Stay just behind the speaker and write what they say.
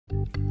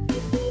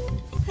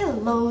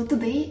Hello,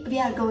 today we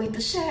are going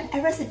to share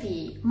a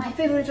recipe, my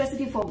favorite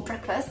recipe for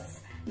breakfasts.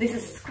 This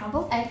is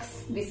scrambled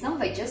eggs with some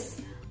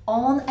veggies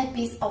on a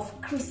piece of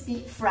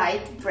crispy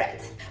fried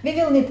bread. We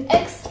will need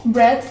eggs,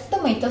 bread,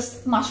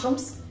 tomatoes,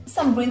 mushrooms,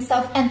 some green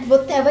stuff and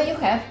whatever you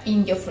have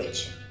in your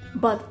fridge.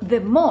 But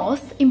the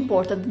most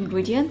important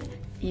ingredient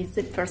is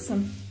the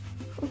person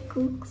who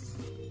cooks.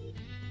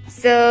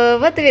 So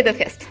what do we do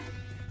first?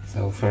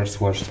 So first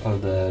washed all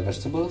the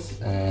vegetables,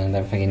 and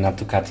I'm thinking not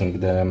to cutting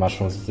the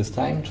mushrooms this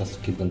time, just to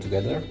keep them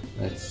together.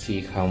 Let's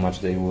see how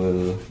much they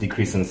will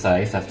decrease in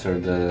size after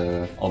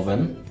the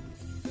oven.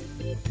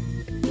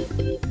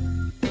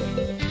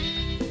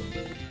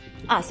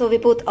 So we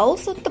put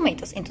also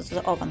tomatoes into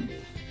the oven.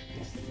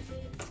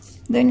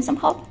 Do you need some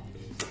help?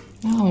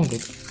 No, I'm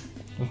good.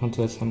 I want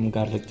to add some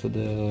garlic to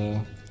the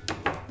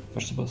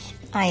vegetables.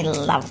 I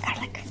love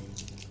garlic.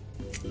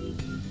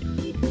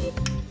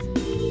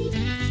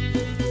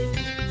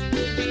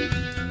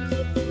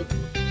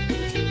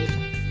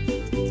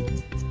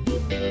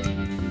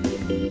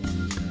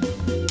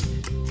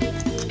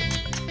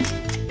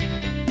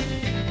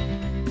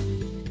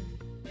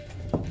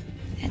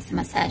 That's a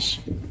massage.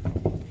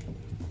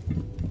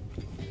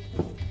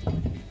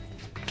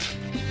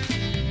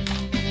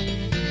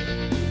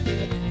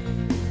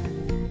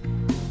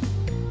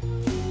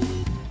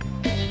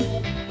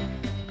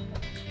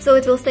 So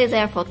it will stay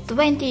there for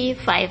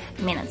 25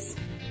 minutes.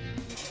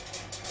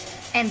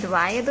 And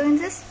why are you doing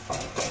this?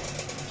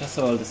 Just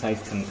so all the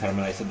sides can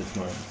caramelize a bit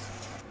more.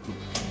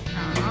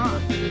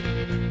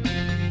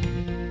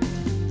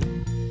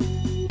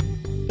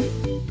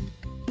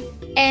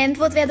 And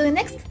what we are doing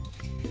next?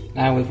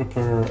 Now we'll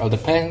prepare all the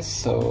pans,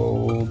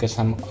 so get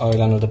some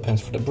oil on all the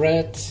pans for the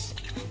bread.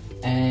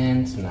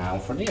 And now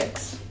for the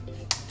eggs.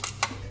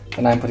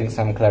 And I'm putting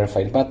some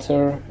clarified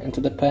butter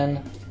into the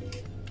pan.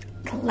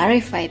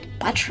 Clarified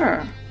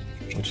butter?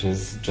 Which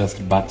is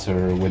just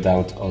butter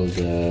without all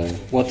the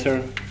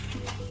water.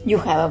 You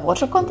have a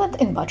water content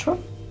in butter?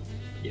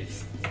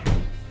 Yes.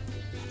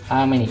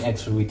 How many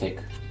eggs should we take?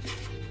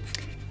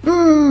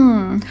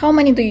 How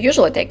many do you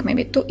usually take?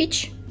 Maybe 2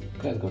 each?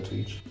 Let's go to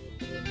each.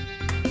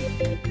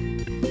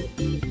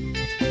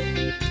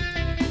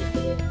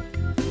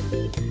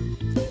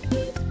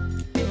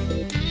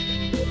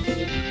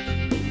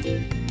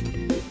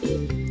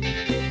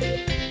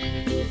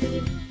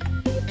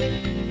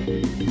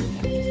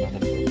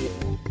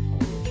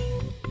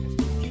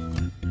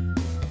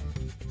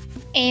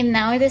 And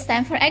now it is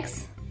time for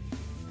eggs?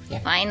 Yeah.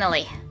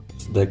 Finally.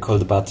 The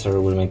cold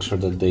butter will make sure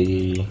that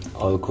they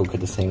all cook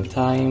at the same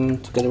time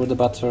together with the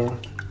butter.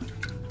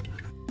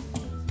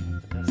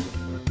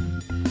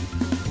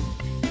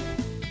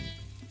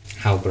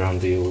 How brown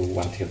do you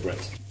want your bread?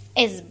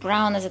 As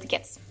brown as it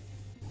gets.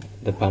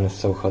 The pan is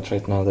so hot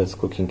right now that it's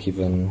cooking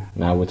even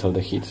now with all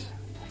the heat.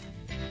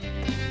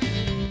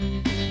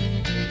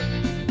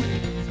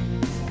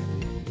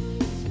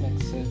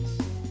 Mix it.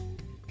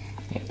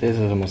 Yeah, this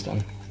is almost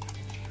done.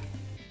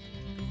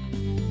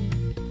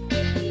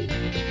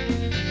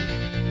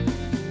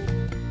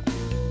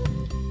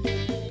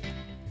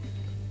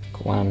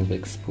 One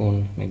big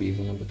spoon, maybe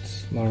even a bit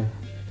more,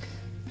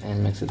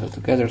 and mix it all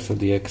together so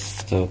the eggs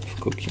stop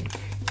cooking.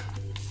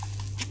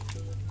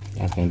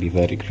 That's gonna be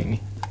very creamy.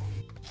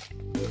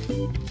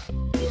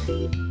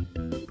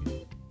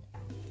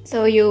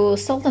 So you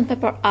salt and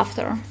pepper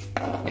after?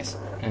 Yes,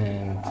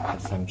 and add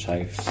some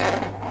chives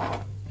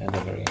at the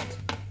very end.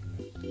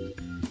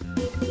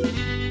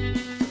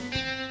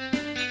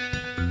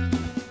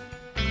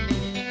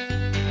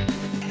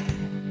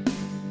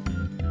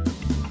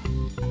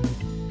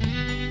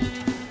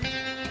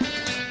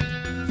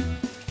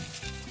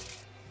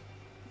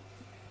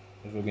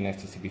 It will be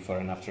nice to see before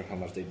and after how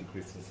much they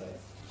decreased in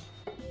size.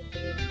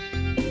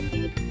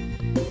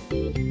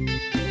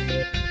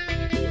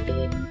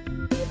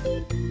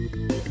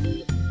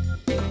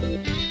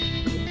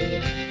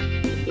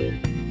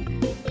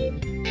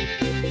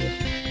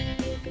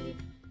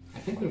 I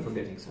think we're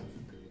forgetting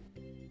something.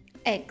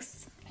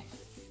 Eggs.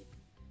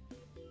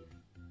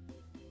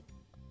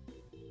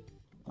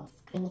 Those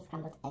creamy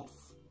scrambled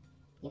eggs,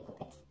 you cook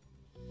it.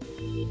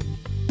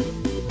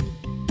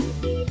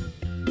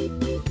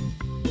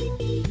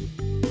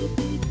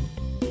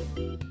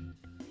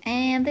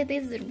 And it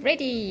is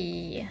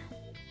ready!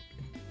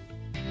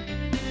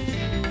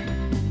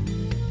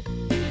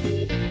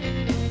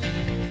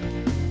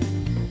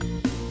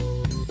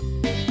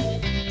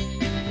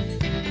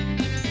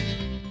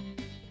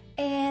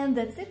 And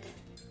that's it.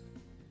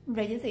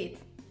 Ready to eat.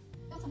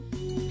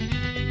 Awesome.